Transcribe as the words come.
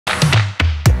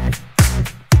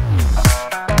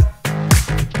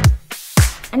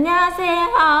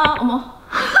안녕하세요. 어머.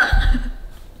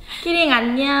 키링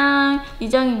안녕.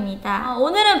 유정입니다.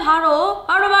 오늘은 바로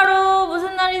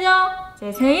무슨 날이죠?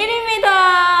 제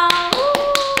생일입니다.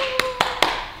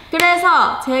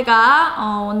 그래서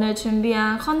제가 오늘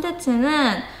준비한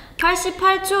컨텐츠는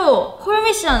 88초 콜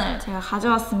미션을 제가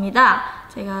가져왔습니다.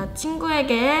 제가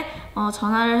친구에게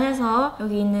전화를 해서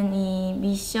여기 있는 이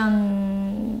미션지에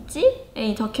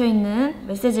적혀있는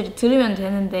메시지를 들으면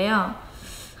되는데요.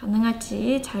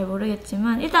 가능할지 잘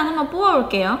모르겠지만 일단 한번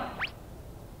뽑아볼게요.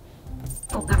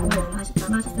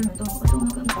 맛있으면 또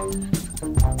먹으면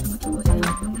맞춰보세요.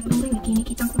 영생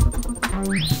위키미키 짱.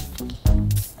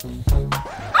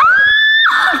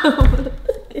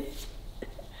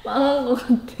 망한 것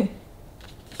같아.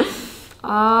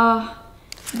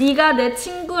 네가 내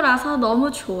친구라서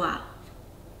너무 좋아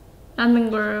라는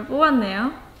걸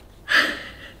뽑았네요.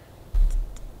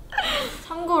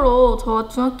 참고로 저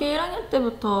중학교 1학년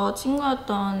때부터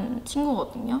친구였던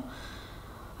친구거든요.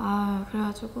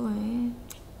 그래가지고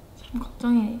참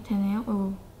걱정이 되네요.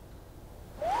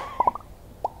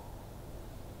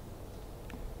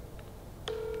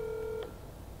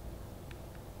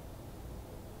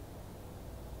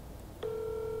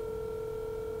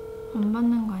 안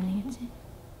받는 거 아니겠지?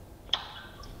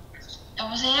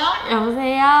 여보세요?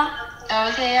 여보세요?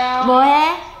 여보세요?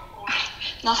 뭐해?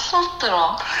 나 수업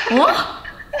들어.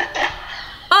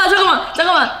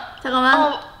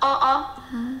 잠깐만.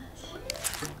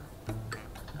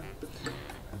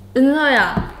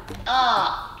 은서야.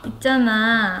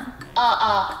 있잖아.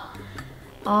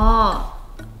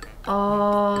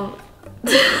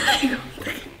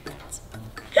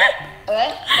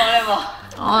 왜?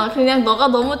 말해봐. 그냥 너가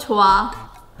너무 좋아.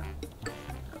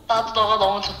 나도 너가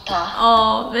너무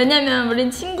좋다. 왜냐면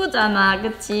우린 친구잖아,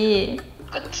 그치?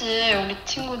 그치, 우리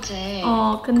친구지.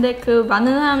 근데 그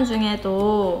많은 사람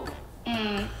중에도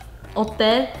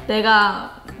어때?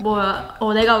 내가 뭐야?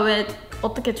 내가 왜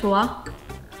어떻게 좋아?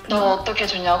 너가 어떻게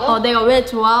좋냐고? 내가 왜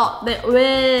좋아?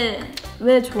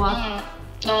 왜 좋아?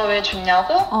 너가 왜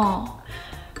좋냐고?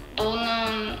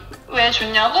 너는 왜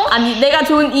좋냐고? 아니, 내가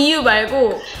좋은 이유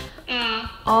말고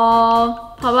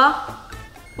봐봐.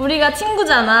 우리가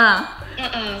친구잖아.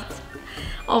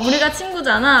 우리가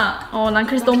친구잖아. 난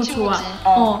그래서 너무 친구지.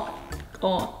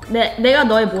 좋아. 내가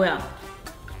너의 뭐야?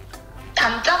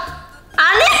 단짝?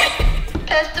 아니!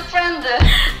 베스트 프렌드.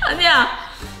 아니야.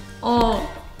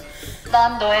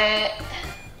 난 너의...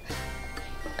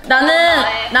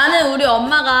 나는 우리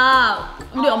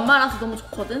엄마라서 너무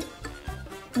좋거든?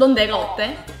 넌 내가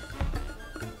어때?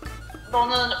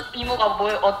 너는 이모가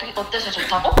어때서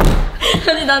좋다고?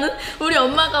 아니, 나는 우리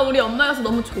엄마여서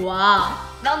너무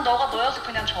좋아. 난 너가 너여서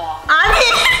그냥 좋아. 아니!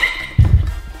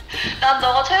 난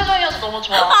너가 최유정이어서 너무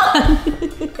좋아.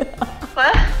 왜?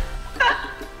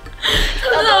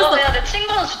 난 너가 그냥 내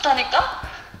친구는 좋다니까?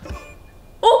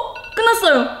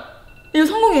 끝났어요. 이거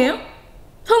성공이에요?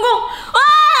 성공!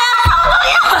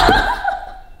 성공이야!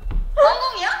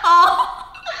 성공이야?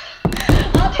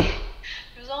 아니,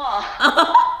 유정아.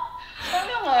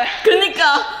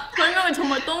 설명을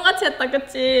정말 똥같이 했다,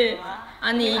 그치?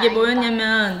 아니, 이게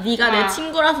뭐였냐면 네가 내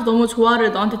친구라서 너무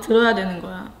좋아를 너한테 들어야 되는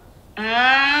거야.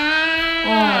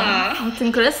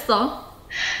 아무튼 그랬어.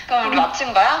 그럼 우리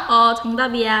맞춘 거야?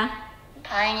 정답이야.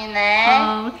 다행이네.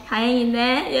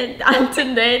 다행이네.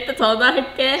 아무튼 내일 또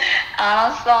전화할게.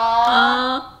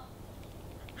 알았어.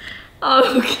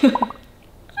 웃겨.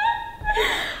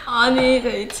 아니,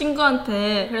 이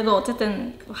친구한테 그래도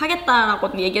어쨌든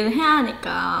하겠다라고 얘기를 해야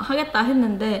하니까 하겠다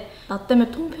했는데 나 때문에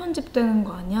통편집되는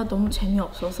거 아니야? 너무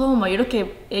재미없어서 막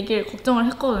이렇게 걱정을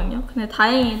했거든요. 근데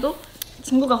다행히도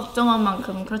친구가 걱정한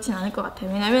만큼 그렇진 않을 것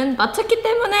같아요. 왜냐면 맞췄기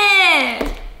때문에!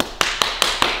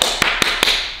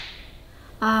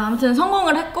 아무튼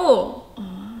성공을 했고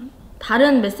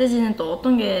다른 메시지는 또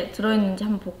어떤 게 들어있는지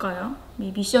한번 볼까요?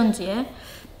 이 미션지에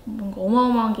뭔가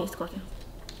어마어마한 게 있을 것 같아요.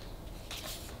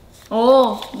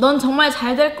 넌 정말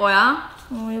잘 될 거야.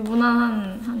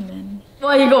 무난한 면.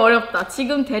 와, 이거 어렵다.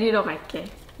 지금 데리러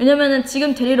갈게. 왜냐면은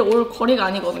지금 데리러 올 거리가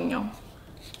아니거든요.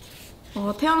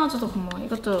 태어나줘서 고마워.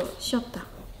 이것도 쉬웠다.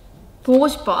 보고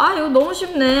싶어. 이거 너무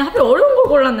쉽네. 하필 어려운 걸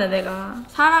골랐네, 내가.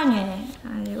 사랑해.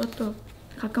 이것도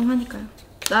가끔 하니까요.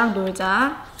 나랑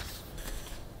놀자.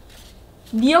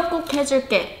 미역국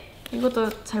해줄게. 이것도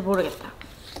잘 모르겠다.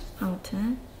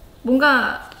 아무튼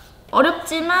뭔가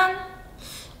어렵지만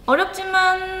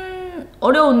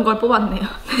어려운 걸 뽑았네요.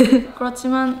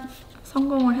 그렇지만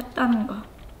성공을 했다는 거.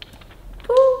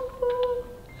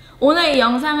 오늘 이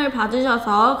영상을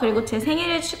봐주셔서 그리고 제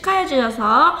생일을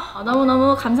축하해주셔서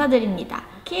너무너무 감사드립니다.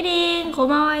 키링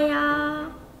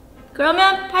고마워요.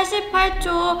 그러면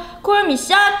 88초 콜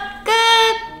미션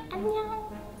끝!